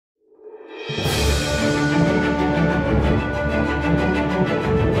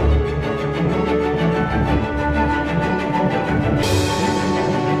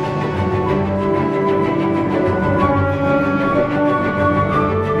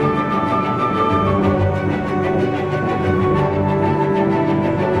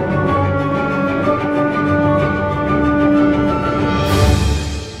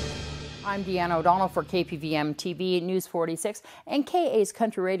O'Donnell for KPVM TV News 46 and KA's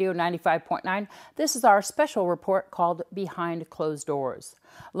Country Radio 95.9. This is our special report called Behind Closed Doors.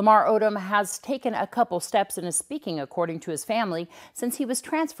 Lamar Odom has taken a couple steps in his speaking, according to his family, since he was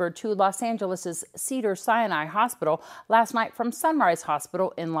transferred to Los Angeles' Cedars-Sinai Hospital last night from Sunrise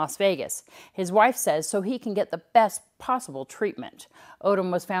Hospital in Las Vegas. His wife says so he can get the best possible treatment.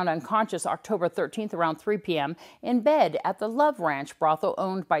 Odom was found unconscious October 13th around 3 p.m. in bed at the Love Ranch brothel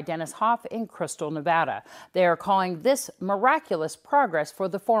owned by Dennis Hoff in Crystal, Nevada. They are calling this miraculous progress for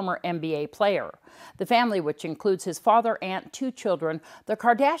the former NBA player. The family, which includes his father, aunt, 2 children, the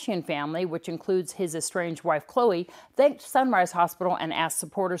Kardashian family, which includes his estranged wife Khloe, thanked Sunrise Hospital and asked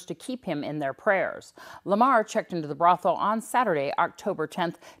supporters to keep him in their prayers. Lamar checked into the brothel on Saturday, October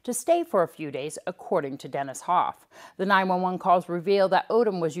 10th, to stay for a few days, according to Dennis Hoff. The 911 calls reveal that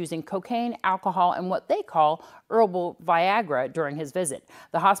Odom was using cocaine, alcohol, and what they call herbal Viagra during his visit.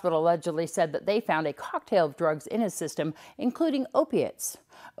 The hospital allegedly said that they found a cocktail of drugs in his system, including opiates.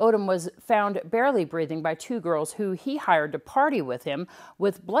 Odom was found barely breathing by 2 girls who he hired to party with him,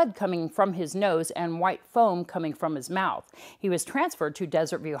 with blood coming from his nose and white foam coming from his mouth. He was transferred to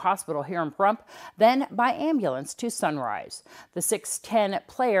Desert View Hospital here in Pahrump, then by ambulance to Sunrise. The 6'10"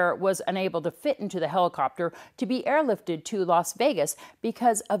 player was unable to fit into the helicopter to be airlifted to Las Vegas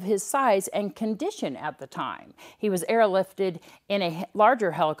because of his size and condition at the time. He was airlifted in a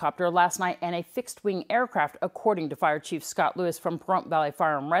larger helicopter last night and a fixed-wing aircraft, according to Fire Chief Scott Lewis from Pahrump Valley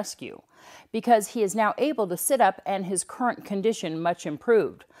Fire and Rescue, because he is now able to sit up and his current condition much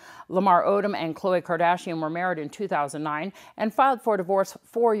improved. Lamar Odom and Khloe Kardashian were married in 2009 and filed for divorce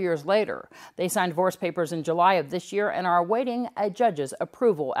 4 years later. They signed divorce papers in July of this year and are awaiting a judge's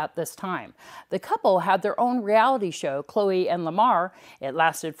approval at this time. The couple had their own reality show, Khloe and Lamar. It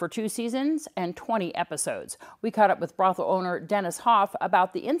lasted for 2 seasons and 20 episodes. We caught up with brothel owner Dennis Hoff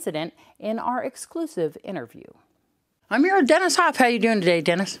about the incident in our exclusive interview. I'm here with Dennis Hoff. How are you doing today,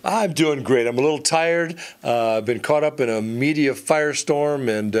 Dennis? I'm doing great. I'm a little tired. I've been caught up in a media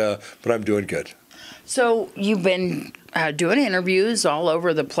firestorm, but I'm doing good. So you've been doing interviews all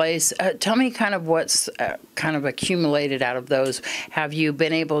over the place. Tell me kind of what's kind of accumulated out of those. Have you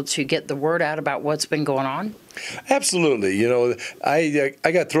been able to get the word out about what's been going on? Absolutely. You know, I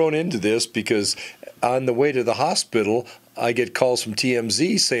got thrown into this because on the way to the hospital, I get calls from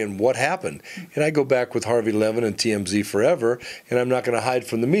TMZ saying, what happened? And I go back with Harvey Levin and TMZ forever, and I'm not going to hide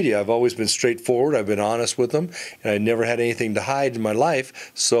from the media. I've always been straightforward. I've been honest with them, and I never had anything to hide in my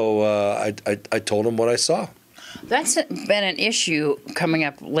life. So I told them what I saw. That's been an issue coming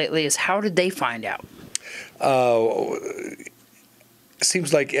up lately, is how did they find out?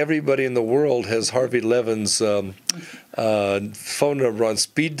 Seems like everybody in the world has Harvey Levin's phone number on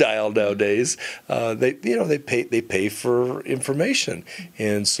speed dial nowadays. They pay for information,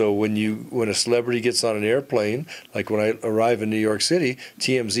 and so when a celebrity gets on an airplane, like when I arrive in New York City,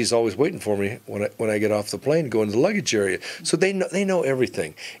 TMZ is always waiting for me when I get off the plane, go into the luggage area. So they know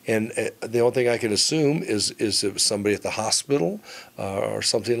everything, and the only thing I can assume is it was somebody at the hospital or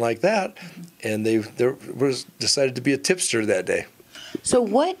something like that, and there was decided to be a tipster that day. So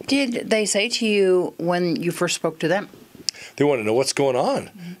what did they say to you when you first spoke to them? They want to know what's going on.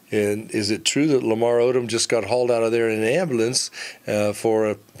 And is it true that Lamar Odom just got hauled out of there in an ambulance for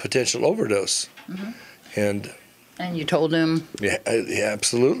a potential overdose? And you told him? Yeah,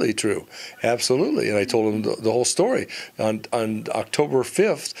 absolutely true. Absolutely. And I told him the whole story. On October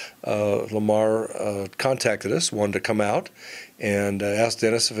 5th, Lamar contacted us, wanted to come out, and asked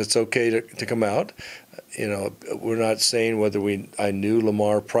Dennis if it's okay to come out. You know, we're not saying whether I knew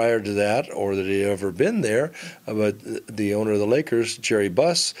Lamar prior to that or that he had ever been there, but the owner of the Lakers, Jerry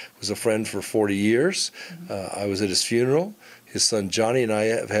Buss, was a friend for 40 years. I was at his funeral. His son Johnny and I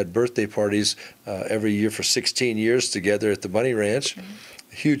have had birthday parties every year for 16 years together at the Bunny Ranch.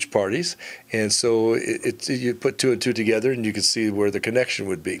 Huge parties, and so you put 2 and 2 together, and you can see where the connection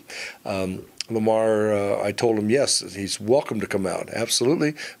would be. Lamar, I told him yes, he's welcome to come out,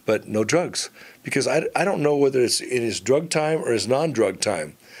 absolutely, but no drugs, because I don't know whether it's in his drug time or his non-drug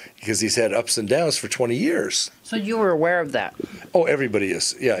time, because he's had ups and downs for 20 years. So you were aware of that? Oh, everybody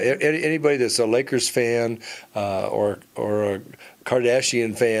is. Yeah, anybody that's a Lakers fan or a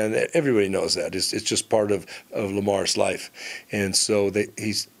Kardashian fan, everybody knows that. It's just part of Lamar's life. And so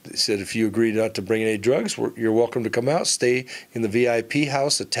he said, if you agree not to bring any drugs, you're welcome to come out, stay in the VIP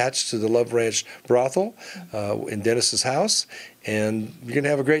house attached to the Love Ranch brothel in Dennis's house, and you're going to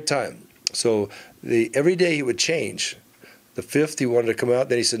have a great time. So every day he would change. The 5th, he wanted to come out.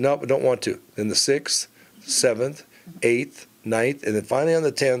 Then he said, no, I don't want to. Then the 6th, 7th, 8th, 9th, and then finally on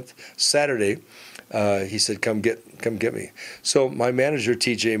the 10th, Saturday, he said, come get me. So my manager,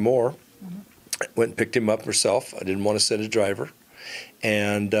 TJ Moore, Went and picked him up herself. I didn't want to send a driver.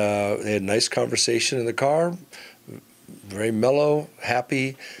 And they had a nice conversation in the car, very mellow,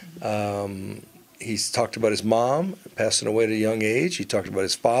 happy. He's talked about his mom passing away at a young age. He talked about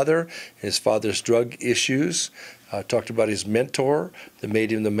his father's drug issues. Talked about his mentor that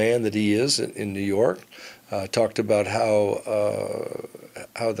made him the man that he is in New York. Talked about how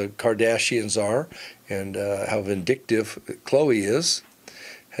the Kardashians are and how vindictive Khloe is.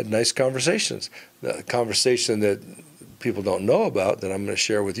 Had nice conversations. The conversation that people don't know about that I'm going to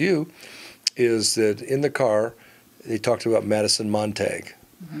share with you is that in the car they talked about Madison Montag.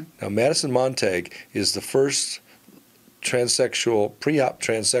 Mm-hmm. Now Madison Montag is the first transsexual, pre-op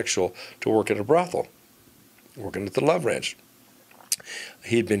transsexual to work at a brothel, working at the Love Ranch.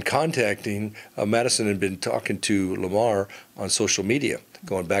 He had been contacting, Madison had been talking to Lamar on social media,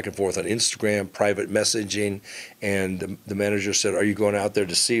 going back and forth on Instagram, private messaging, and the manager said, "Are you going out there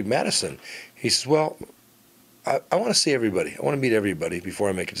to see Madison?" He says, "Well, I want to see everybody. I want to meet everybody before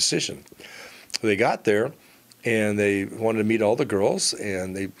I make a decision." They got there, and they wanted to meet all the girls,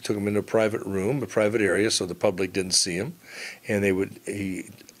 and they took them into a private room, a private area, so the public didn't see him, and he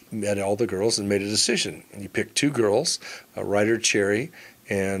met all the girls and made a decision. And he picked two girls, Ryder Cherry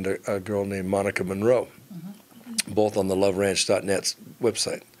and a girl named Monica Monroe, mm-hmm. both on the loveranch.net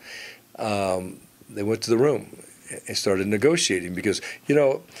website. They went to the room and started negotiating because,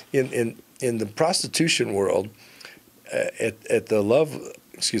 in the prostitution world, in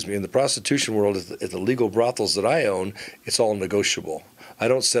the prostitution world, at the legal brothels that I own, it's all negotiable. I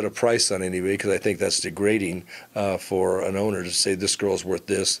don't set a price on anybody because I think that's degrading for an owner to say this girl's worth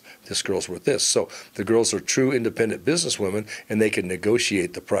this girl's worth this. So the girls are true independent businesswomen, and they can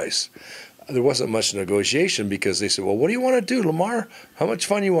negotiate the price. There wasn't much negotiation because they said, "Well, what do you want to do, Lamar? How much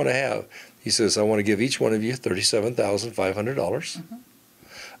fun you want to have?" He says, "I want to give each one of you $37,500. Mm-hmm.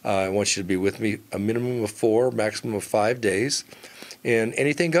 I want you to be with me a minimum of 4, maximum of 5 days, and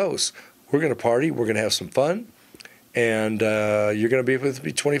anything goes. We're going to party. We're going to have some fun. And you're going to be with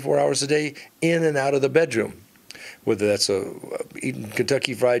me 24 hours a day in and out of the bedroom, whether that's eating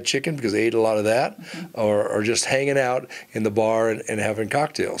Kentucky Fried Chicken because they ate a lot of that, mm-hmm. or just hanging out in the bar and having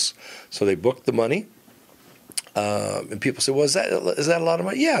cocktails." So they booked the money. And people say, "Well, is that a lot of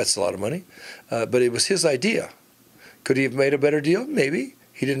money?" Yeah, it's a lot of money. But it was his idea. Could he have made a better deal? Maybe.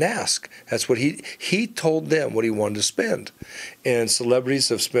 He didn't ask. That's what he told them what he wanted to spend. And celebrities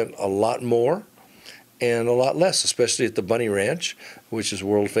have spent a lot more and a lot less, especially at the Bunny Ranch, which is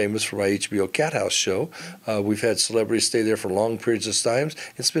world famous for my HBO Cat House show. We've had celebrities stay there for long periods of time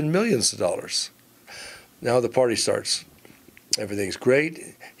and spend millions of dollars. Now the party starts. Everything's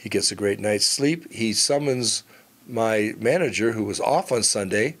great. He gets a great night's sleep. He summons my manager, who was off on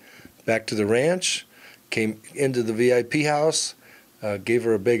Sunday, back to the ranch, came into the VIP house, gave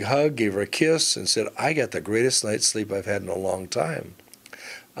her a big hug, gave her a kiss, and said, "I got the greatest night's sleep I've had in a long time.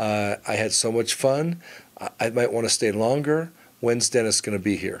 I had so much fun. I might want to stay longer. When's Dennis going to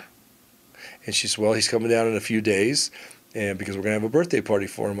be here?" And she said, "Well, he's coming down in a few days, and because we're going to have a birthday party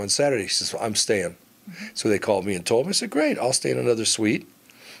for him on Saturday." She says, "Well, I'm staying." Mm-hmm. So they called me and told me. I said, "Great, I'll stay in another suite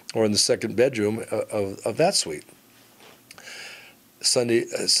or in the second bedroom of that suite."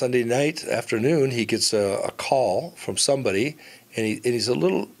 Sunday night afternoon, he gets a call from somebody, and he's a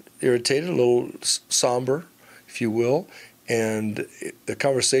little irritated, a little somber, if you will. And the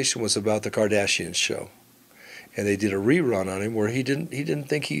conversation was about the Kardashians show, and they did a rerun on him where he didn't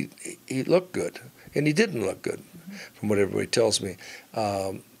think he looked good, and he didn't look good, mm-hmm. from what everybody tells me.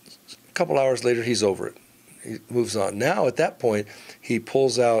 A couple hours later, he's over it. He moves on. Now, at that point, he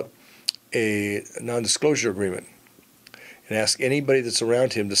pulls out a non-disclosure agreement and asks anybody that's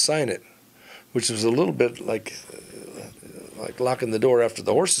around him to sign it, which was a little bit like locking the door after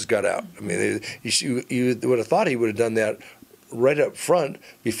the horses got out. I mean, you would have thought he would have done that right up front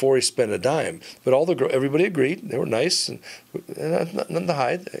before he spent a dime. But everybody agreed. They were nice and nothing to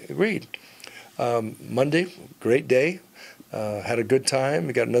hide. They agreed. Monday, great day. Had a good time.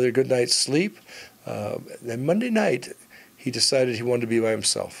 We got another good night's sleep. Then Monday night, he decided he wanted to be by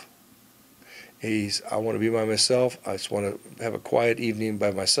himself. I want to be by myself. I just want to have a quiet evening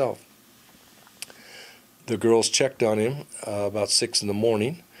by myself. The girls checked on him about 6 in the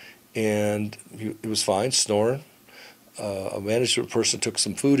morning, and he was fine, snoring. A management person took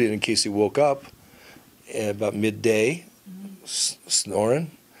some food in case he woke up at about midday,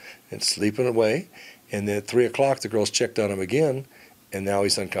 snoring and sleeping away. And then at 3 o'clock, the girls checked on him again, and now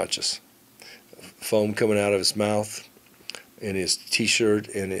he's unconscious. Foam coming out of his mouth, in his T-shirt,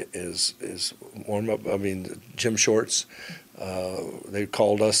 and his warm-up, gym shorts. They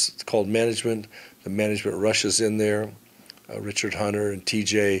called management. The management rushes in there. Richard Hunter and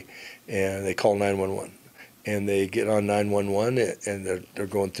TJ, and they call 911. And they get on 911, and they're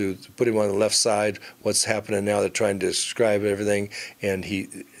going through, put him on the left side, what's happening now, they're trying to describe everything, and the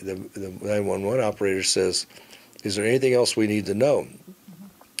 911 operator says, "Is there anything else we need to know?"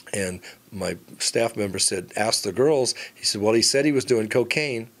 And my staff member said, "Ask the girls." He said, "Well, he said he was doing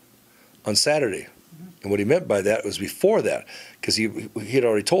cocaine on Saturday." And what he meant by that was before that, because he had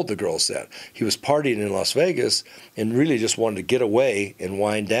already told the girls that. He was partying in Las Vegas and really just wanted to get away and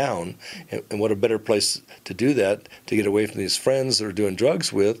wind down. And what a better place to do that, to get away from these friends that are doing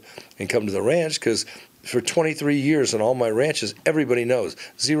drugs with and come to the ranch, because for 23 years on all my ranches, everybody knows,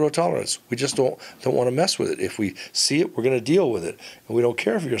 zero tolerance. We just don't want to mess with it. If we see it, we're going to deal with it. And we don't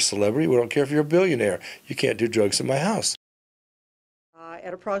care if you're a celebrity. We don't care if you're a billionaire. You can't do drugs in my house.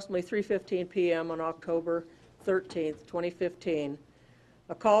 At approximately 3:15 p.m. on October 13th, 2015,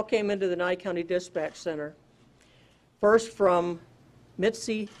 a call came into the Nye County Dispatch Center, first from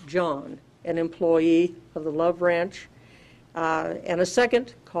Mitzi John, an employee of the Love Ranch, and a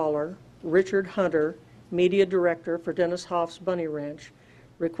second caller, Richard Hunter, media director for Dennis Hoff's Bunny Ranch,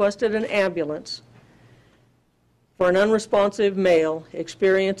 requested an ambulance for an unresponsive male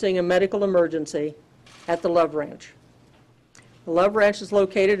experiencing a medical emergency at the Love Ranch. The Love Ranch is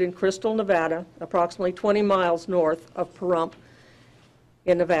located in Crystal, Nevada, approximately 20 miles north of Pahrump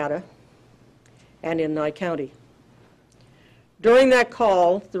in Nevada and in Nye County. During that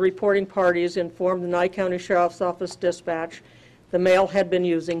call, the reporting parties informed the Nye County Sheriff's Office dispatch the male had been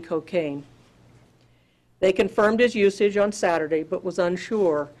using cocaine. They confirmed his usage on Saturday, but was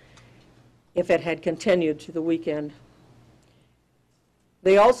unsure if it had continued to the weekend.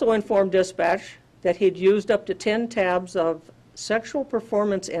 They also informed dispatch that he'd used up to 10 tabs of sexual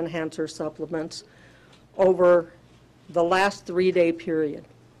performance enhancer supplements over the last 3-day period.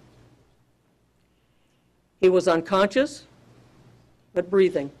 He was unconscious, but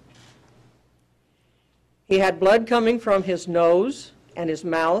breathing. He had blood coming from his nose and his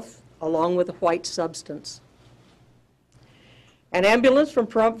mouth, along with a white substance. An ambulance from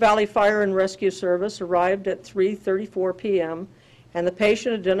Pahrump Valley Fire and Rescue Service arrived at 3:34 p.m., and the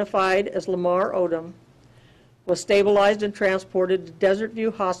patient, identified as Lamar Odom, was stabilized and transported to Desert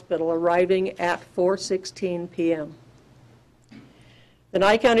View Hospital, arriving at 4:16 p.m. The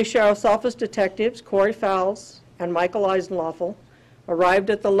Nye County Sheriff's Office detectives, Corey Fowles and Michael Eisenloffel,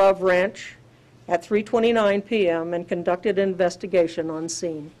 arrived at the Love Ranch at 3:29 p.m. and conducted an investigation on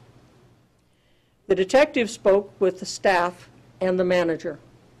scene. The detectives spoke with the staff and the manager.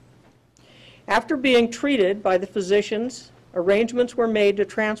 After being treated by the physicians, arrangements were made to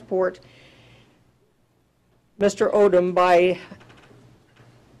transport Mr. Odom by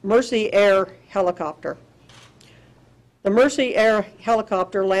Mercy Air helicopter. The Mercy Air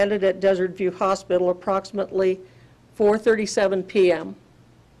helicopter landed at Desert View Hospital approximately 4:37 p.m.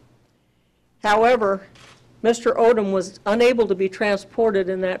 However, Mr. Odom was unable to be transported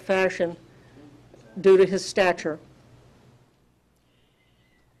in that fashion due to his stature.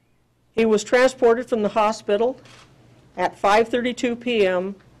 He was transported from the hospital at 5:32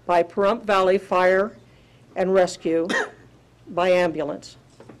 p.m. by Pahrump Valley Fire and Rescue by ambulance,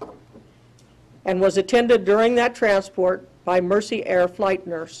 and was attended during that transport by Mercy Air flight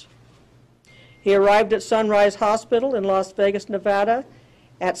nurse. He arrived at Sunrise Hospital in Las Vegas, Nevada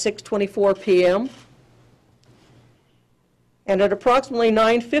at 6:24 p.m. And at approximately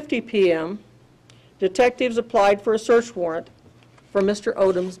 9:50 p.m., detectives applied for a search warrant for Mr.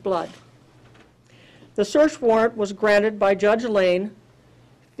 Odom's blood. The search warrant was granted by Judge Lane,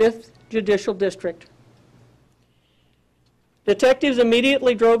 5th Judicial District. Detectives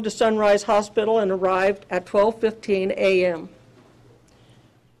immediately drove to Sunrise Hospital and arrived at 12:15 a.m.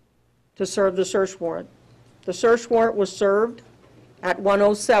 to serve the search warrant. The search warrant was served at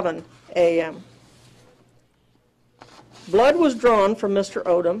 1:07 a.m. Blood was drawn from Mr.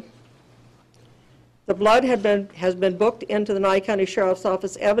 Odom. The blood has been booked into the Nye County Sheriff's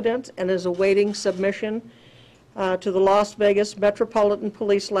Office evidence and is awaiting submission to the Las Vegas Metropolitan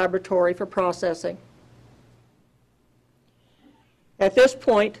Police Laboratory for processing. At this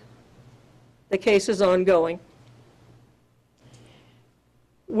point, the case is ongoing.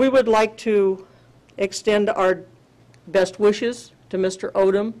 We would like to extend our best wishes to Mr.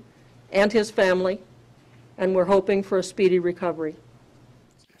 Odom and his family, and we're hoping for a speedy recovery.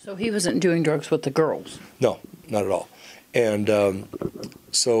 So he wasn't doing drugs with the girls? No, not at all. And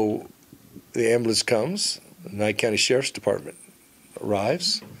so the ambulance comes, the Nye County Sheriff's Department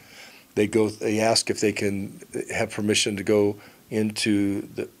arrives. They ask if they can have permission to go into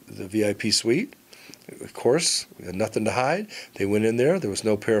the VIP suite. Of course, we had nothing to hide. They went in there. There was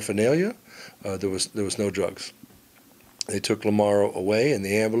no paraphernalia. There was no drugs. They took Lamar away in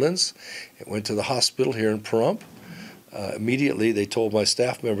the ambulance. It went to the hospital here in Pahrump. Immediately, they told my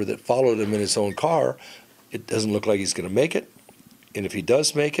staff member that followed him in his own car, it doesn't look like he's going to make it. And if he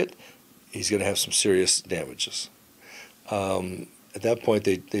does make it, he's going to have some serious damages. At that point,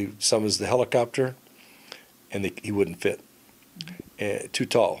 they summons the helicopter, and he wouldn't fit. Too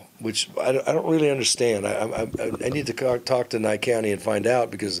tall, which I don't really understand. I need to talk to Nye County and find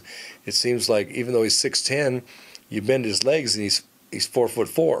out, because it seems like even though he's 6'10", you bend his legs and he's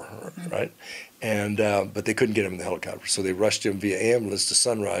 4'4", right? And but they couldn't get him in the helicopter, so they rushed him via ambulance to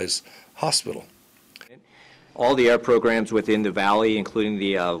Sunrise Hospital. All the air programs within the valley, including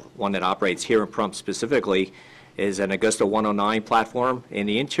the one that operates here in Pahrump specifically, is an Augusta 109 platform, and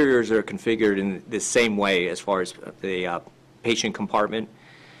the interiors are configured in the same way as far as the patient compartment.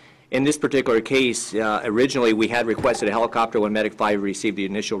 In this particular case, originally we had requested a helicopter when Medic 5 received the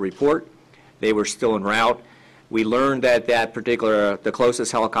initial report. They were still en route. We learned that the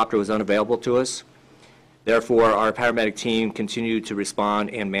closest helicopter was unavailable to us. Therefore, our paramedic team continued to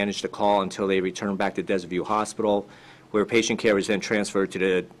respond and manage the call until they returned back to Desert View Hospital, where patient care was then transferred to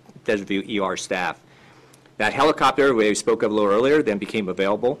the Desert View ER staff. That helicopter we spoke of a little earlier then became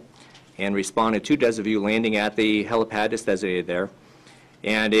available and responded to Desert View, landing at the helipad that's designated there.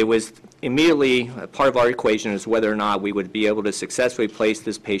 And it was immediately a part of our equation as whether or not we would be able to successfully place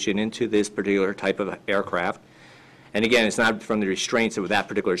this patient into this particular type of aircraft. And again, it's not from the restraints of that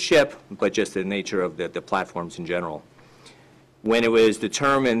particular ship, but just the nature of the platforms in general. When it was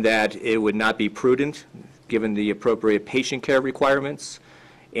determined that it would not be prudent, given the appropriate patient care requirements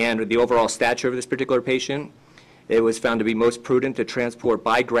and the overall stature of this particular patient, it was found to be most prudent to transport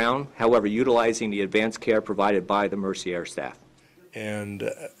by ground, however, utilizing the advanced care provided by the Mercy Air staff. And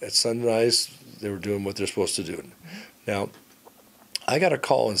at Sunrise, they were doing what they're supposed to do. Now, I got a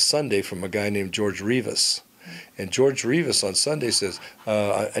call on Sunday from a guy named George Rivas. And George Rivas on Sunday says,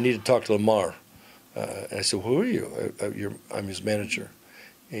 I need to talk to Lamar. And I said, who are you? I'm his manager.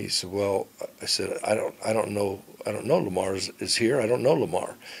 And he said, well, I said, I don't know Lamar is here. I don't know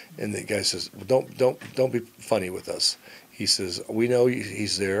Lamar. And the guy says, well, don't be funny with us. He says, we know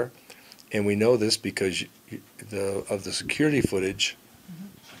he's there, and we know this because of the security footage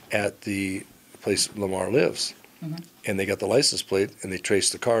at the place Lamar lives. And they got the license plate, and they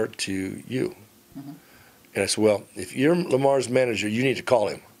traced the car to you. And I said, well, if you're Lamar's manager, you need to call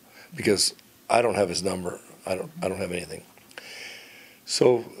him, because I don't have his number. I don't have anything.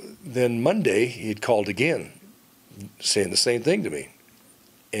 So then Monday, he'd called again, saying the same thing to me.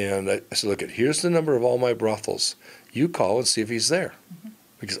 And I said, look, here's the number of all my brothels. You call and see if he's there,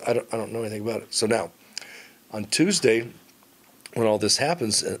 because I don't know anything about it. So now, on Tuesday, when all this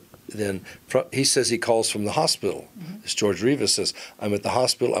happens, then he says he calls from the hospital. This George Rivas says, I'm at the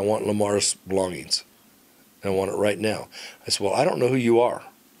hospital. I want Lamar's belongings. And I want it right now. I said, well, I don't know who you are.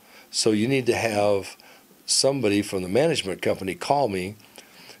 So you need to have somebody from the management company call me.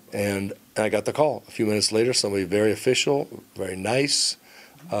 And I got the call. A few minutes later, somebody very official, very nice,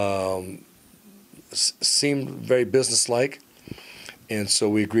 seemed very businesslike. And so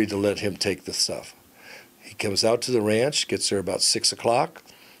we agreed to let him take the stuff. He comes out to the ranch, gets there about 6 o'clock.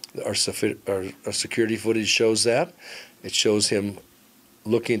 Our security footage shows that. It shows him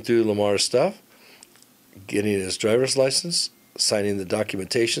looking through Lamar's stuff, getting his driver's license, signing the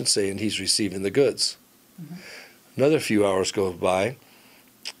documentation saying he's receiving the goods. Another few hours goes by,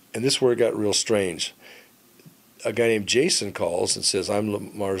 and this is where it got real strange. A guy named Jason calls and says, I'm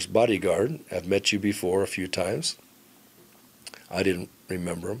Lamar's bodyguard. I've met you before a few times. I didn't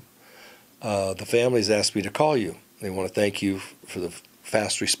remember him. The family's asked me to call you. They want to thank you for the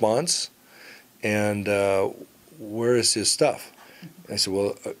fast response. And where is his stuff? I said,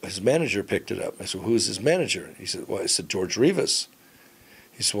 well, his manager picked it up. I said, who's his manager? He said, well, I said, George Rivas.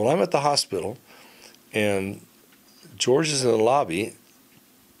 He said, well, I'm at the hospital, and George is in the lobby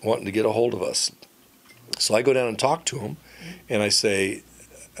wanting to get a hold of us. So I go down and talk to him, and I say,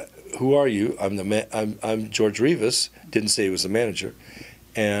 who are you? I'm George Rivas. Didn't say he was the manager.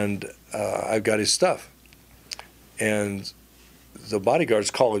 And I've got his stuff. And the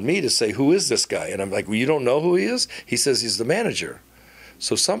bodyguard's calling me to say, who is this guy? And I'm like, well, you don't know who he is? He says he's the manager.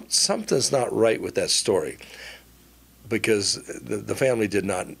 So something's not right with that story, because the family did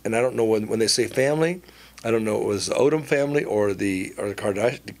not. And I don't know when they say family, I don't know if it was the Odom family or the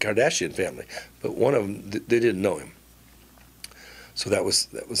Kardashian family, but one of them, they didn't know him. So that was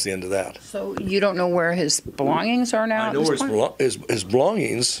the end of that. So you don't know where his belongings are now? I know where his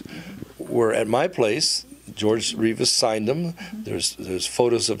belongings were at my place. George Rivas signed them. There's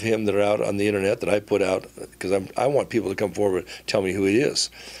photos of him that are out on the internet that I put out, because I want people to come forward and tell me who he is.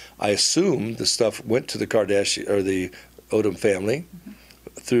 I assume the stuff went to the Kardashian or the Odom family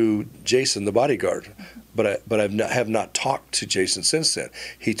through Jason, the bodyguard. But I have not talked to Jason since then.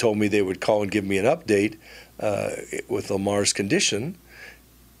 He told me they would call and give me an update with Lamar's condition,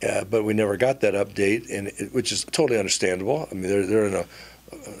 but we never got that update, which is totally understandable. I mean, they're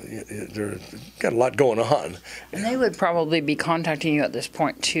got a lot going on. And they would probably be contacting you at this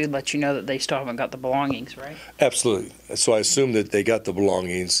point to let you know that they still haven't got the belongings, right? Absolutely. So I assume that they got the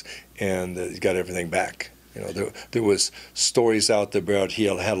belongings and got everything back. You know, there was stories out there about he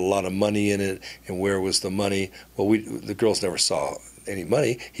had a lot of money in it, and where was the money? Well, the girls never saw any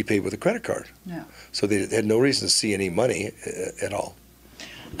money. He paid with a credit card. Yeah. So they had no reason to see any money at all.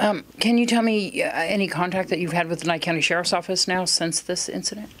 Can you tell me any contact that you've had with the Nye County Sheriff's Office now since this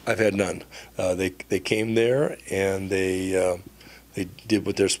incident? I've had none. They came there and they did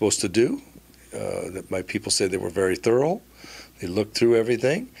what they're supposed to do. My people said they were very thorough. They looked through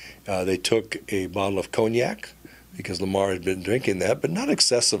everything. They took a bottle of cognac because Lamar had been drinking that, but not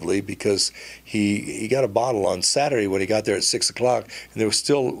excessively, because he got a bottle on Saturday when he got there at 6 o'clock, and there was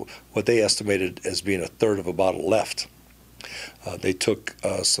still what they estimated as being a third of a bottle left. They took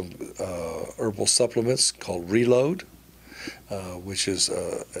some herbal supplements called Reload, which is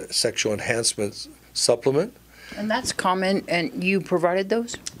a sexual enhancement supplement. And that's common, and you provided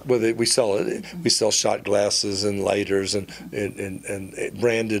those? Well, we sell it. We sell shot glasses and lighters and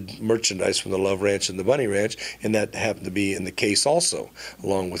branded merchandise from the Love Ranch and the Bunny Ranch, and that happened to be in the case also,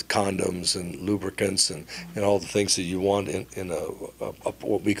 along with condoms and lubricants and all the things that you want in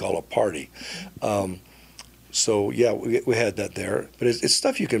what we call a party. So yeah, we had that there, but it's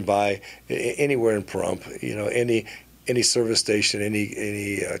stuff you can buy anywhere in Pahrump. You know, any service station,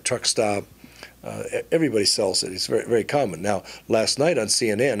 any truck stop. Everybody sells it. It's very, very common. Now, last night on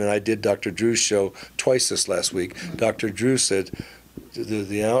CNN, and I did Dr. Drew's show twice this last week, Dr. Drew said,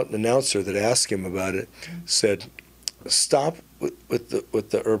 the announcer that asked him about it said, stop with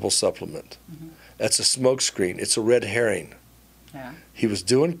the herbal supplement. That's a smokescreen. It's a red herring. Yeah. He was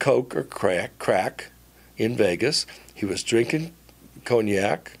doing coke or crack in Vegas. He was drinking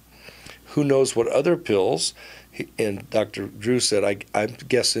cognac. Who knows what other pills? And Dr. Drew said, I'm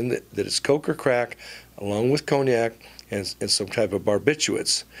guessing that it's coke or crack, along with cognac and some type of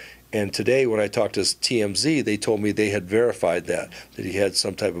barbiturates. And today, when I talked to TMZ, they told me they had verified that he had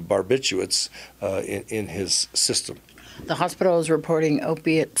some type of barbiturates in his system. The hospital is reporting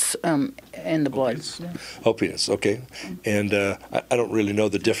opiates in the blood. Opiates, okay. And I don't really know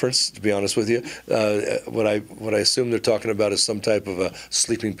the difference, to be honest with you. What I assume they're talking about is some type of a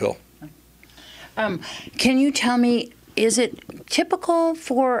sleeping pill. Can you tell me, is it typical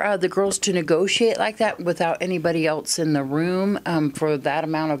for the girls to negotiate like that without anybody else in the room for that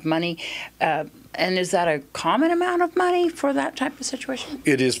amount of money? And is that a common amount of money for that type of situation?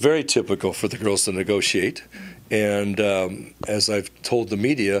 It is very typical for the girls to negotiate. And as I've told the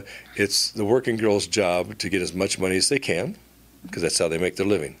media, it's the working girls' job to get as much money as they can, because that's how they make their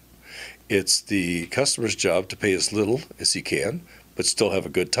living. It's the customer's job to pay as little as he can, but still have a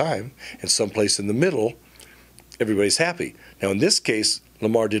good time, and someplace in the middle, everybody's happy. Now, in this case,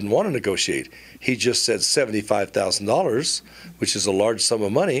 Lamar didn't want to negotiate. He just said $75,000, which is a large sum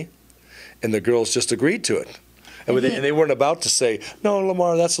of money, and the girls just agreed to it. And they weren't about to say, no,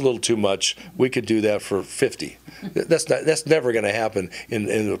 Lamar, that's a little too much. We could do that for 50. That's never going to happen in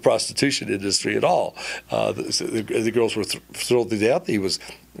the prostitution industry at all. The girls were thrilled to death.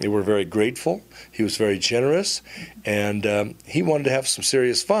 They were very grateful. He was very generous, and he wanted to have some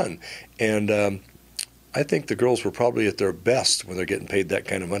serious fun. And I think the girls were probably at their best when they're getting paid that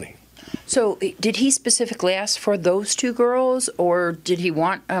kind of money. So did he specifically ask for those two girls, or did he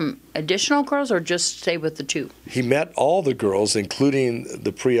want additional girls, or just stay with the two? He met all the girls, including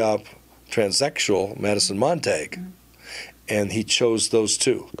the pre-op transsexual Madison Montag, and he chose those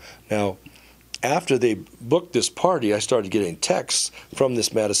two. Now, after they booked this party, I started getting texts from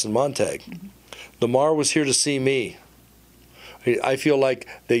this Madison Montag. Lamar was here to see me. I feel like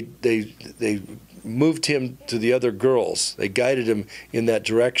they moved him to the other girls. They guided him in that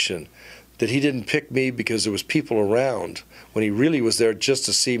direction. That he didn't pick me because there was people around, when he really was there just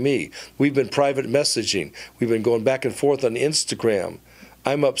to see me. We've been private messaging. We've been going back and forth on Instagram.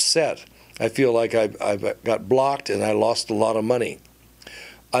 I'm upset. I feel like I got blocked and I lost a lot of money.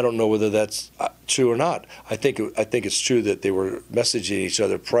 I don't know whether that's true or not. I think it's true that they were messaging each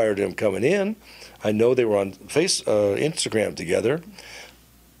other prior to him coming in. I know they were on Instagram together.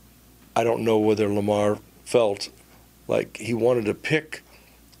 I don't know whether Lamar felt like he wanted to pick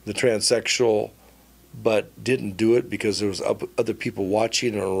the transsexual but didn't do it because there was other people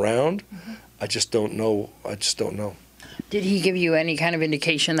watching and around. I just don't know. Did he give you any kind of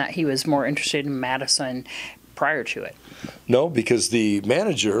indication that he was more interested in Madison prior to it? No, because the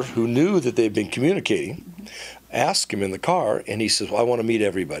manager, who knew that they'd been communicating, asked him in the car, and he says, well, I want to meet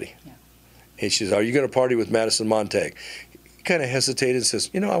everybody. Yeah. And she says, are you going to party with Madison Montag? He kind of hesitated and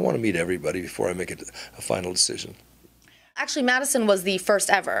says, I want to meet everybody before I make a final decision. Actually, Madison was the first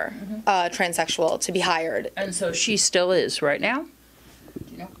ever transsexual to be hired. And so she still is right now?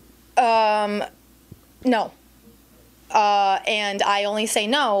 Do you know? No. And I only say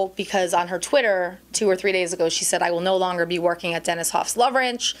no because on her Twitter 2 or 3 days ago, she said, I will no longer be working at Dennis Hoff's Love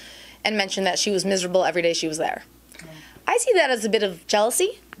Ranch, and mentioned that she was miserable every day she was there. I see that as a bit of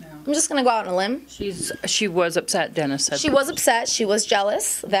jealousy. I'm just going to go out on a limb. She was upset, Dennis said. She was upset. She was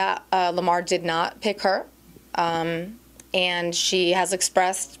jealous that Lamar did not pick her. And she has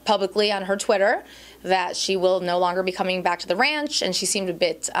expressed publicly on her Twitter that she will no longer be coming back to the ranch. And she seemed a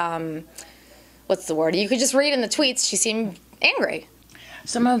bit, what's the word? You could just read in the tweets, she seemed angry.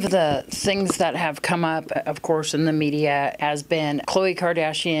 Some of the things that have come up, of course, in the media has been Khloe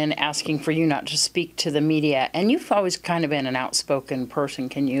Kardashian asking for you not to speak to the media. And you've always kind of been an outspoken person.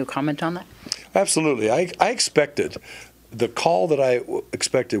 Can you comment on that? Absolutely. I expected, the call that I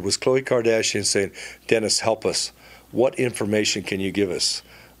expected was Khloe Kardashian saying, Dennis, help us. What information can you give us?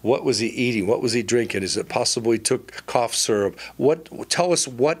 What was he eating? What was he drinking? Is it possible he took cough syrup? Tell us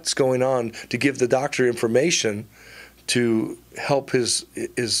what's going on to give the doctor information to help his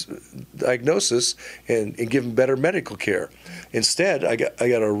diagnosis and give him better medical care. Instead, I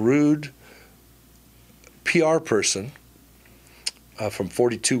got a rude PR person from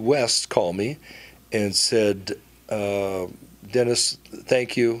 42 West call me and said, Dennis,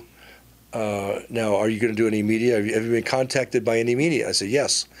 thank you. Now, are you going to do any media? Have you been contacted by any media? I said,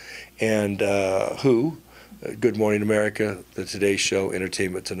 yes. And who? Good Morning America, The Today Show,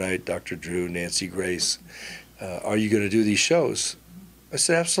 Entertainment Tonight, Dr. Drew, Nancy Grace. Are you going to do these shows? I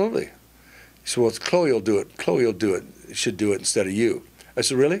said, absolutely. He said, well, Khloe will do it. Khloe will do it. Should do it instead of you. I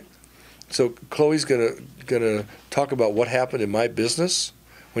said, really? So Khloe's gonna talk about what happened in my business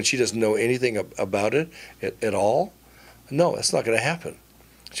when she doesn't know anything about it at all? No, that's not going to happen.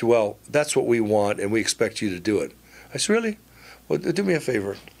 She said, well, that's what we want, and we expect you to do it. I said, really? Well, do me a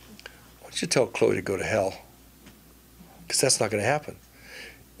favor. Why don't you tell Khloe to go to hell? Because that's not going to happen.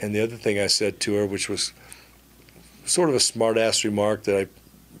 And the other thing I said to her, which was sort of a smart-ass remark that I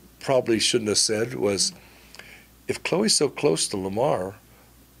probably shouldn't have said, was, if Khloe's so close to Lamar,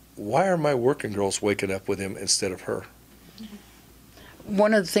 why are my working girls waking up with him instead of her?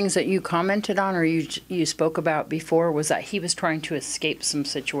 One of the things that you commented on or you spoke about before was that he was trying to escape some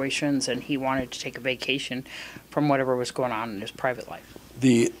situations and he wanted to take a vacation from whatever was going on in his private life.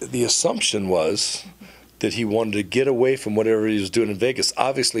 The assumption was that he wanted to get away from whatever he was doing in Vegas,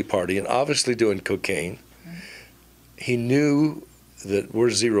 obviously partying, obviously doing cocaine. He knew that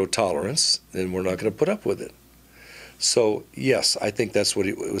we're zero tolerance and we're not going to put up with it. So, yes, I think that's what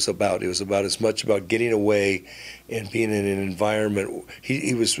it was about. It was about as much about getting away and being in an environment.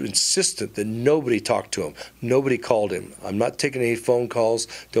 He was insistent that nobody talked to him. Nobody called him. I'm not taking any phone calls.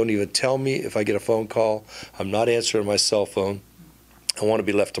 Don't even tell me if I get a phone call. I'm not answering my cell phone. I want to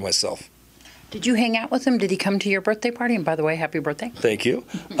be left to myself. Did you hang out with him? Did he come to your birthday party? And by the way, happy birthday. Thank you.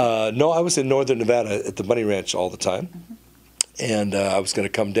 No, I was in northern Nevada at the Bunny Ranch all the time. And I was going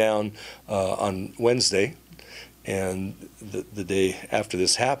to come down on Wednesday. And the day after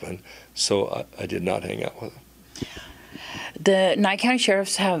this happened, so I did not hang out with him. The Nye County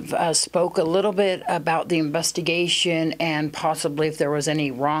Sheriffs have spoke a little bit about the investigation and possibly if there was any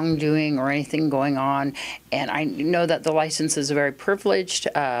wrongdoing or anything going on. And I know that the license is a very privileged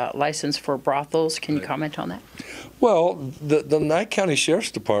license for brothels. Can you comment on that? Well, the Nye County Sheriff's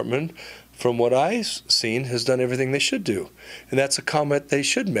Department, from what I've seen, has done everything they should do. And that's a comment they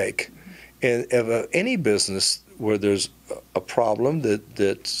should make. And if any business where there's a problem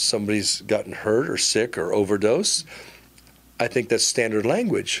that somebody's gotten hurt or sick or overdose, I think that's standard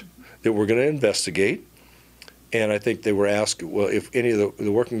language that we're going to investigate. And I think they were asked, well, if any of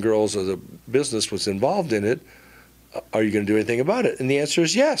the working girls or the business was involved in it, are you going to do anything about it? And the answer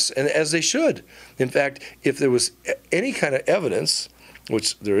is yes, and as they should. In fact, if there was any kind of evidence,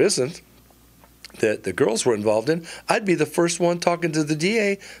 which there isn't, that the girls were involved in, I'd be the first one talking to the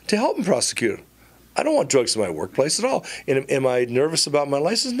DA to help him prosecute them. I don't want drugs in my workplace at all. And am I nervous about my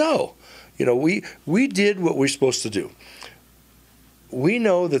license? No. You know, we did what we're supposed to do. We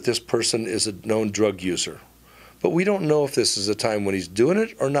know that this person is a known drug user, but we don't know if this is a time when he's doing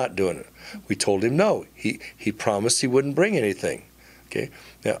it or not doing it. We told him no. He promised he wouldn't bring anything. Okay.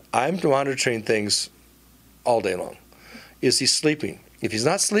 Now, I'm monitoring things all day long. Is he sleeping? If he's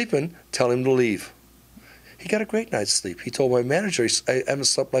not sleeping, tell him to leave. He got a great night's sleep. He told my manager, I haven't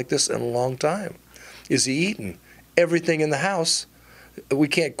slept like this in a long time. is he eating? Everything in the house. We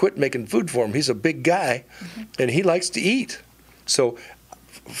can't quit making food for him. He's a big guy, and he likes to eat. So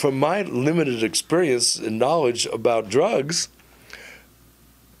from my limited experience and knowledge about drugs,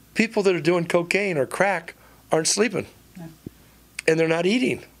 people that are doing cocaine or crack aren't sleeping, and they're not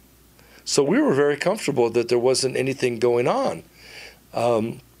eating. So we were very comfortable that there wasn't anything going on.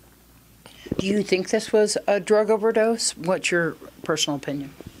 Do you think this was a drug overdose? What's your personal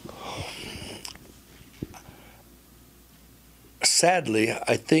opinion? Sadly,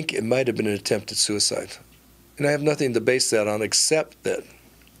 I think it might have been an attempted suicide. And I have nothing to base that on except that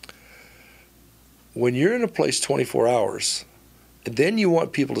when you're in a place 24 hours, and then you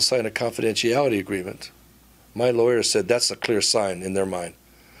want people to sign a confidentiality agreement, my lawyer said that's a clear sign in their mind.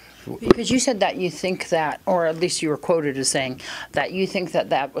 Because you said that you think that, or at least you were quoted as saying, that you think that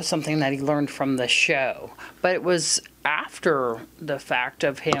that was something that he learned from the show. But it was after the fact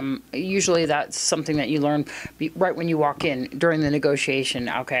of him. Usually that's something that you learn right when you walk in during the negotiation.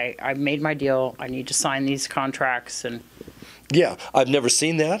 Okay, I've made my deal. I need to sign these contracts. And yeah, I've never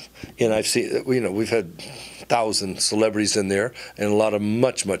seen that. And I've seen, we've had 1,000 celebrities in there, and a lot of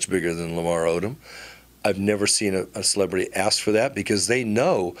much, much bigger than Lamar Odom. I've never seen a celebrity ask for that because they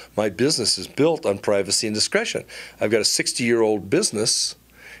know my business is built on privacy and discretion. I've got a 60-year-old business,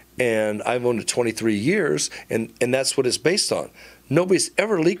 and I've owned it 23 years, and that's what it's based on. Nobody's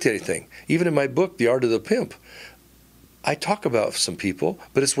ever leaked anything. Even in my book, The Art of the Pimp, I talk about some people,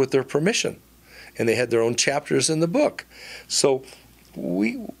 but it's with their permission. And they had their own chapters in the book. So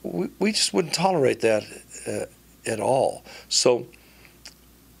we just wouldn't tolerate that at all. So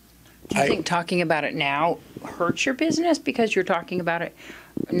do you think talking about it now hurts your business because you're talking about it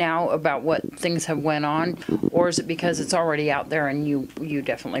now about what things have went on, or is it because it's already out there and you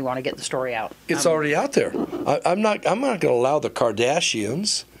definitely want to get the story out? It's already out there. I'm not going to allow the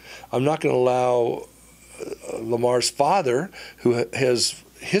Kardashians. I'm not going to allow Lamar's father, who has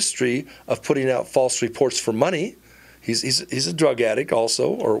history of putting out false reports for money. He's a drug addict also,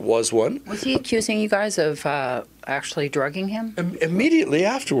 or was one. Was he accusing you guys of actually drugging him? Immediately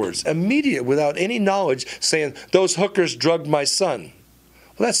afterwards, without any knowledge, saying, those hookers drugged my son.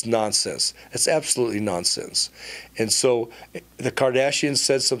 Well, that's nonsense. That's absolutely nonsense. And so the Kardashians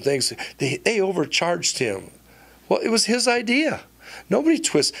said some things. They overcharged him. Well, it was his idea. Nobody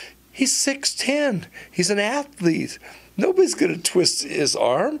twists. He's 6'10". He's an athlete. Nobody's going to twist his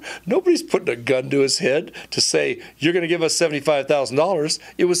arm. Nobody's putting a gun to his head to say, you're going to give us $75,000.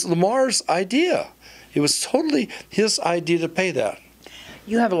 It was Lamar's idea. It was totally his idea to pay that.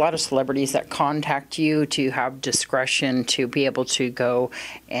 You have a lot of celebrities that contact you to have discretion to be able to go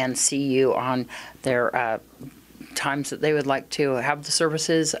and see you on their times that they would like to have the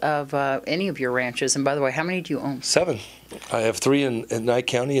services of any of your ranches. And by the way, how many do you own? 7. I have 3 in Nye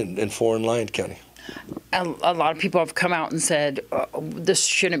County and 4 in Lyon County. A lot of people have come out and said this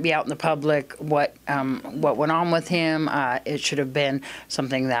shouldn't be out in the public. What went on with him? It should have been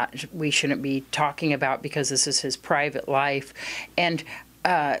something that we shouldn't be talking about because this is his private life. And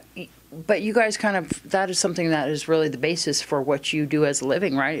but you guys that is something that is really the basis for what you do as a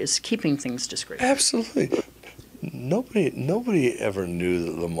living, right? Is keeping things discreet. Absolutely. Nobody ever knew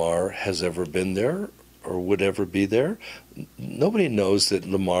that Lamar has ever been there or would ever be there. Nobody knows that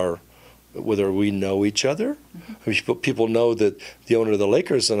Lamar, whether we know each other. Mm-hmm. People know that the owner of the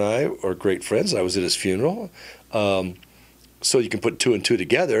Lakers and I are great friends. I was at his funeral. So you can put 2 and 2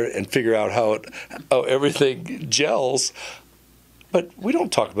 together and figure out how everything gels. But we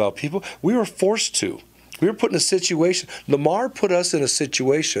don't talk about people. We were forced to. We were put in a situation. Lamar put us in a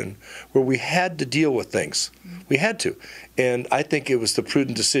situation where we had to deal with things. We had to. And I think it was the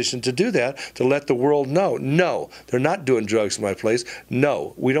prudent decision to do that, to let the world know, no, they're not doing drugs in my place.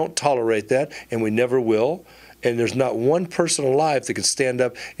 No, we don't tolerate that, and we never will. And there's not one person alive that can stand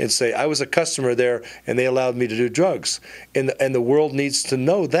up and say, I was a customer there, and they allowed me to do drugs. And the world needs to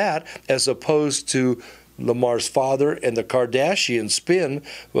know that, as opposed to Lamar's father and the Kardashian spin.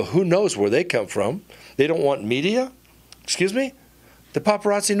 Well, who knows where they come from? They don't want media? Excuse me? The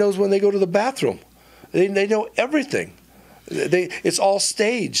paparazzi knows when they go to the bathroom. They know everything. It's all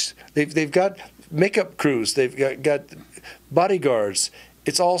staged. They've got makeup crews. They've got bodyguards.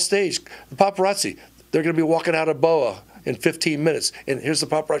 It's all staged. The paparazzi, they're going to be walking out of BOA in 15 minutes. And here's the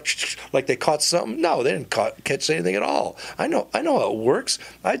paparazzi, like they caught something. No, they didn't catch anything at all. I know how it works.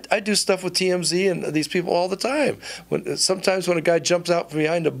 I do stuff with TMZ and these people all the time. Sometimes when a guy jumps out from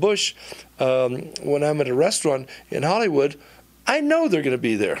behind a bush, when I'm at a restaurant in Hollywood, I know they're going to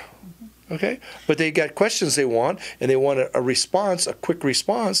be there. Okay? But they got questions they want, and they want a response, a quick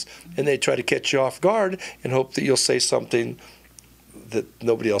response, and they try to catch you off guard and hope that you'll say something that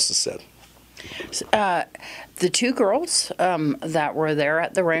nobody else has said. The two girls that were there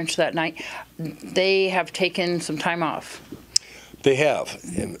at the ranch that night, they have taken some time off. They have.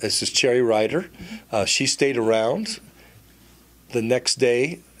 And this is Cherry Ryder. She stayed around. The next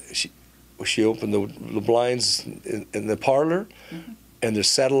day, she opened the blinds in the parlor, and there's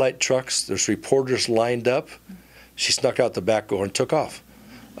satellite trucks. There's reporters lined up. She snuck out the back door and took off.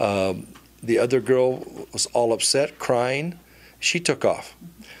 The other girl was all upset, crying. She took off.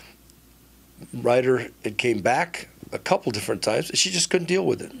 Ryder had came back a couple different times, and she just couldn't deal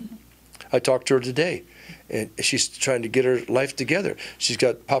with it. I talked to her today, and she's trying to get her life together. She's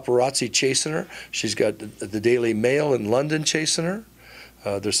got paparazzi chasing her. She's got the Daily Mail in London chasing her.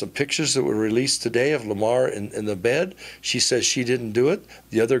 There's some pictures that were released today of Lamar in the bed. She says she didn't do it.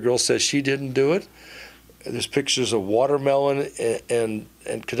 The other girl says she didn't do it. There's pictures of watermelon and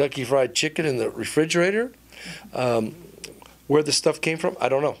Kentucky Fried Chicken in the refrigerator. Where the stuff came from, I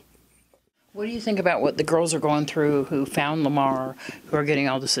don't know. What do you think about what the girls are going through who found Lamar, who are getting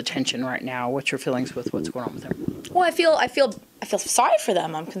all this attention right now? What's your feelings with what's going on with them? Well, I feel sorry for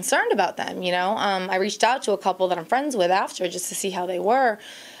them. I'm concerned about them, you know. I reached out to a couple that I'm friends with after just to see how they were.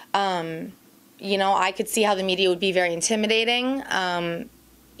 You know, I could see how the media would be very intimidating.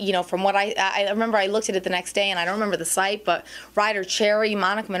 You know, from what I remember, I looked at it the next day, and I don't remember the site, but Ryder, Cherry,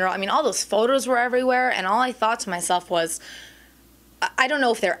 Monica Monroe, I mean, all those photos were everywhere, and all I thought to myself was, I don't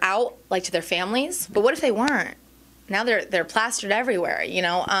know if they're out, like, to their families, but what if they weren't? Now they're plastered everywhere, you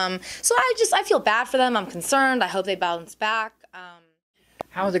know? So I feel bad for them. I'm concerned. I hope they bounce back.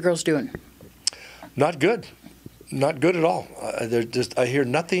 How are the girls doing? Not good. Not good at all. I hear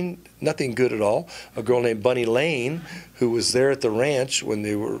nothing good at all. A girl named Bunny Lane, who was there at the ranch when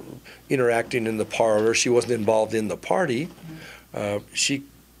they were interacting in the parlor, she wasn't involved in the party. She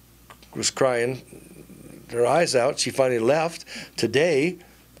was crying her eyes out. She finally left. Today,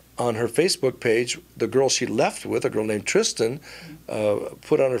 on her Facebook page, the girl she left with, a girl named Tristan,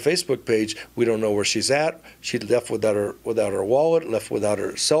 put on her Facebook page, "We don't know where she's at. She left without her wallet, left without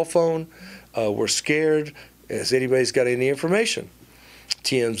her cell phone. We're scared. Has anybody's got any information?"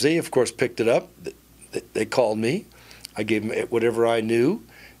 TMZ, of course, picked it up. They called me. I gave them whatever I knew.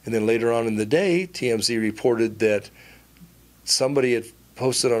 And then later on in the day, TMZ reported that somebody had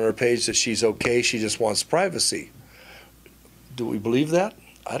posted on her page that she's okay, she just wants privacy. Do we believe that?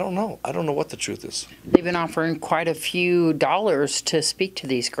 I don't know. I don't know what the truth is. They've been offering quite a few dollars to speak to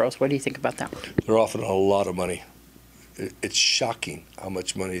these girls. What do you think about that? They're offering a lot of money. It's shocking how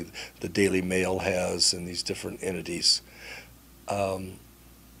much money the Daily Mail has and these different entities. The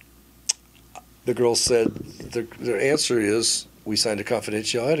girls said their answer is, we signed a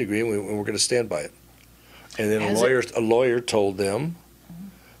confidentiality agreement and we're going to stand by it. And then a lawyer told them,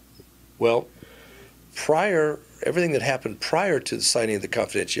 well, everything that happened prior to the signing of the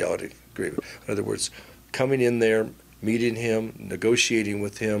confidentiality agreement, in other words, coming in there, meeting him, negotiating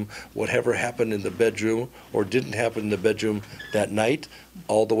with him, whatever happened in the bedroom or didn't happen in the bedroom that night,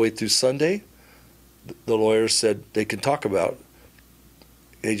 all the way through Sunday, the lawyers said they can talk about.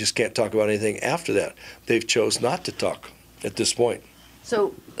 They just can't talk about anything after that. They've chose not to talk at this point.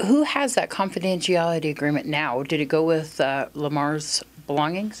 So who has that confidentiality agreement now? Did it go with Lamar's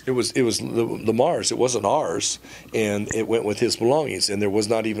belongings? It was Lamar's. It wasn't ours, and it went with his belongings. And there was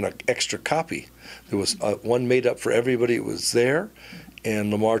not even an extra copy. There was one made up for everybody. It was there,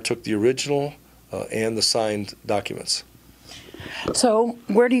 and Lamar took the original and the signed documents. So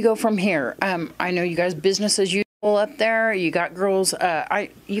where do you go from here? I know you guys business as usual up there. You got girls.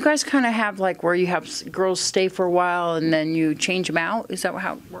 You guys kind of have like where you have girls stay for a while and then you change them out. Is that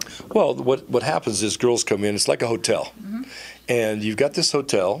how it works? Well, what happens is girls come in. It's like a hotel. Mm-hmm. And you've got this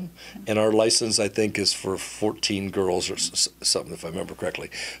hotel, and our license, I think, is for 14 girls or something, if I remember correctly.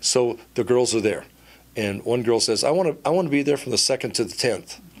 So the girls are there. And one girl says, I want to be there from the 2nd to the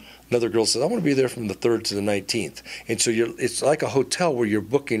 10th. Another girl says, I want to be there from the 3rd to the 19th. And so it's like a hotel where you're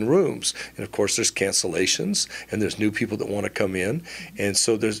booking rooms. And, of course, there's cancellations, and there's new people that want to come in. And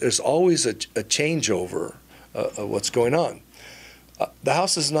so there's always a changeover of what's going on. The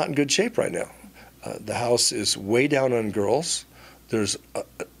house is not in good shape right now. The house is way down on girls. There's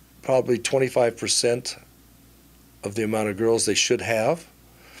probably 25% of the amount of girls they should have.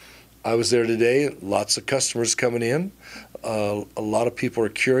 I was there today, lots of customers coming in. A lot of people are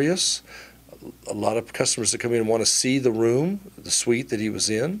curious. A lot of customers that come in and want to see the room, the suite that he was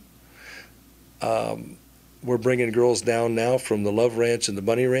in. We're bringing girls down now from the Love Ranch and the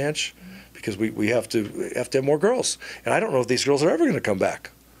Bunny Ranch because we have to have more girls. And I don't know if these girls are ever going to come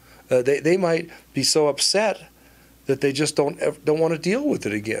back. They might be so upset that they just don't want to deal with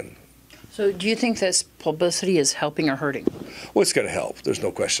it again. So do you think this publicity is helping or hurting? Well, it's going to help. There's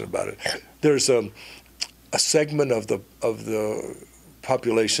no question about it. There's a segment of the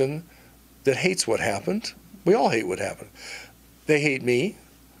population that hates what happened. We all hate what happened. They hate me,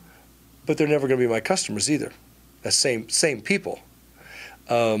 but they're never going to be my customers either. The same people.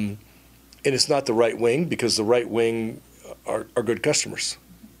 And it's not the right wing, because the right wing are good customers.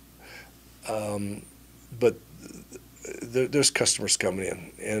 But there's customers coming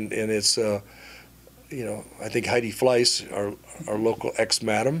in, and it's I think Heidi Fleiss, our local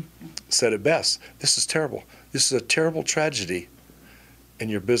ex-madam, said it best. This is terrible. This is a terrible tragedy, and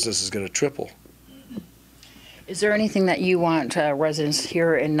your business is going to triple. Is there anything that you want residents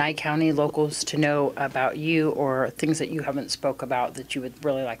here in Nye County, locals, to know about you, or things that you haven't spoke about that you would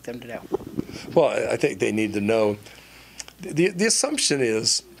really like them to know? Well, I think they need to know. The assumption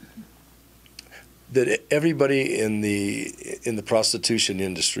is that everybody in the prostitution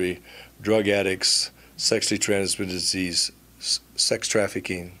industry, drug addicts, sexually transmitted disease, sex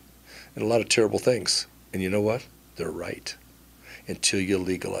trafficking, and a lot of terrible things. And you know what? They're right, until you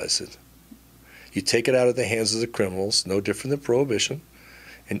legalize it. You take it out of the hands of the criminals, no different than Prohibition,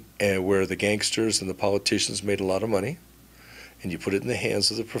 and where the gangsters and the politicians made a lot of money, and you put it in the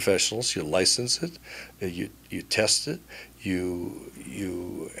hands of the professionals. You license it, you test it,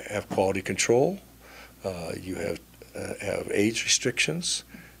 you have quality control, you have age restrictions,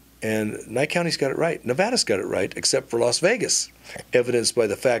 and Nye County's got it right. Nevada's got it right, except for Las Vegas, evidenced by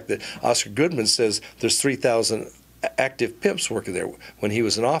the fact that Oscar Goodman says there's 3,000 active pimps working there when he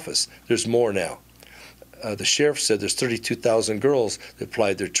was in office. There's more now. The sheriff said there's 32,000 girls that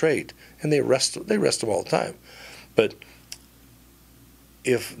plied their trade, and they arrest them all the time. But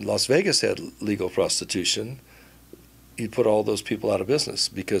if Las Vegas had legal prostitution, you'd put all those people out of business,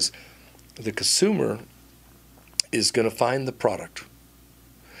 because the consumer is going to find the product.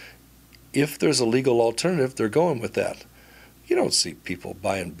 If there's a legal alternative, they're going with that. You don't see people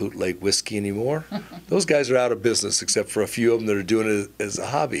buying bootleg whiskey anymore. Those guys are out of business, except for a few of them that are doing it as a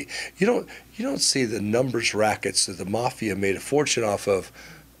hobby. You don't see the numbers rackets that the mafia made a fortune off of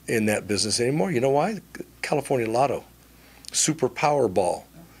in that business anymore. You know why? California Lotto, Super Powerball.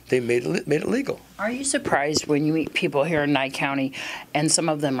 They made it legal. Are you surprised when you meet people here in Nye County, and some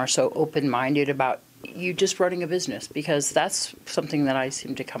of them are so open-minded about you just running a business? Because that's something that I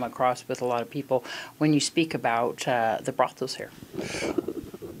seem to come across with a lot of people when you speak about the brothels here.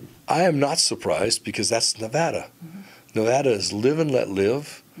 I am not surprised, because that's Nevada. Mm-hmm. Nevada is live and let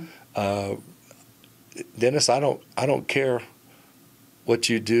live. Dennis, I don't care what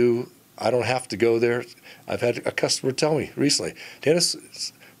you do. I don't have to go there. I've had a customer tell me recently,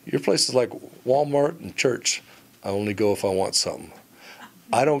 Dennis, your place is like Walmart and church. I only go if I want something.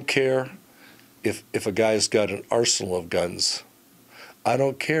 I don't care if a guy's got an arsenal of guns. I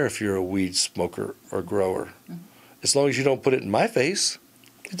don't care if you're a weed smoker or grower. As long as you don't put it in my face,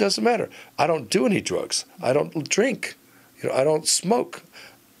 it doesn't matter. I don't do any drugs. I don't drink. I don't smoke.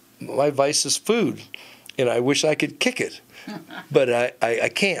 My vice is food, and I wish I could kick it, but I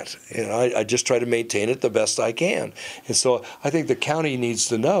can't. I just try to maintain it the best I can. And so I think the county needs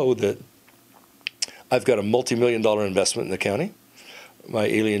to know that I've got a multi-million-dollar investment in the county. My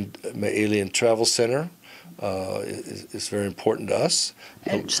alien travel center is very important to us.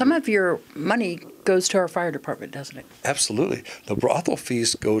 And some of your money goes to our fire department, doesn't it? Absolutely. The brothel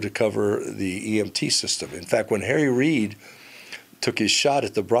fees go to cover the EMT system. In fact, when Harry Reid took his shot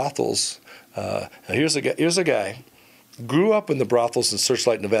at the brothels, here's a guy, grew up in the brothels in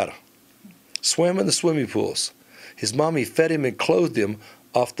Searchlight, Nevada, swam in the swimming pools. His mommy fed him and clothed him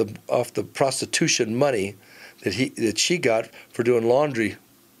off the prostitution money that she got for doing laundry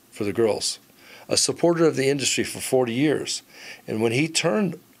for the girls. A supporter of the industry for 40 years. And when he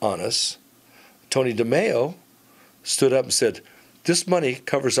turned on us, Tony DeMeo stood up and said, this money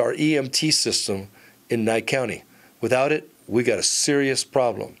covers our EMT system in Nye County. Without it, we got a serious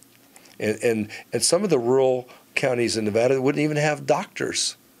problem. And some of the rural counties in Nevada wouldn't even have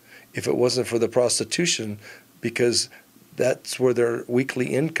doctors if it wasn't for the prostitution, because that's where their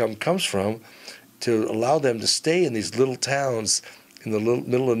weekly income comes from, to allow them to stay in these little towns in the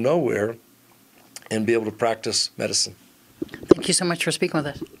middle of nowhere and be able to practice medicine. Thank you so much for speaking with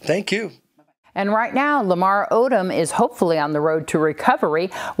us. Thank you. And right now, Lamar Odom is hopefully on the road to recovery.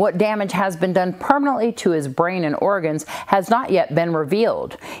 What damage has been done permanently to his brain and organs has not yet been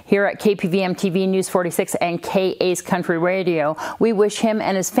revealed. Here at KPVM TV News 46 and KA's Country Radio, we wish him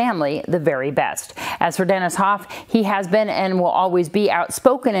and his family the very best. As for Dennis Hoff, he has been and will always be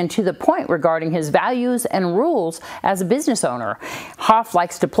outspoken and to the point regarding his values and rules as a business owner. Hoff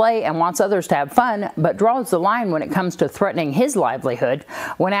likes to play and wants others to have fun, but draws the line when it comes to threatening his livelihood.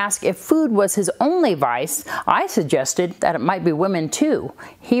 When asked if food was his only vice, I suggested that it might be women too.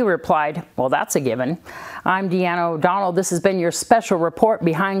 He replied, well, that's a given. I'm Deanna O'Donnell. This has been your special report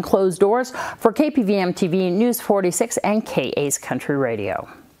behind closed doors for KPVM TV News 46 and KA's Country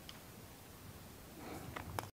Radio.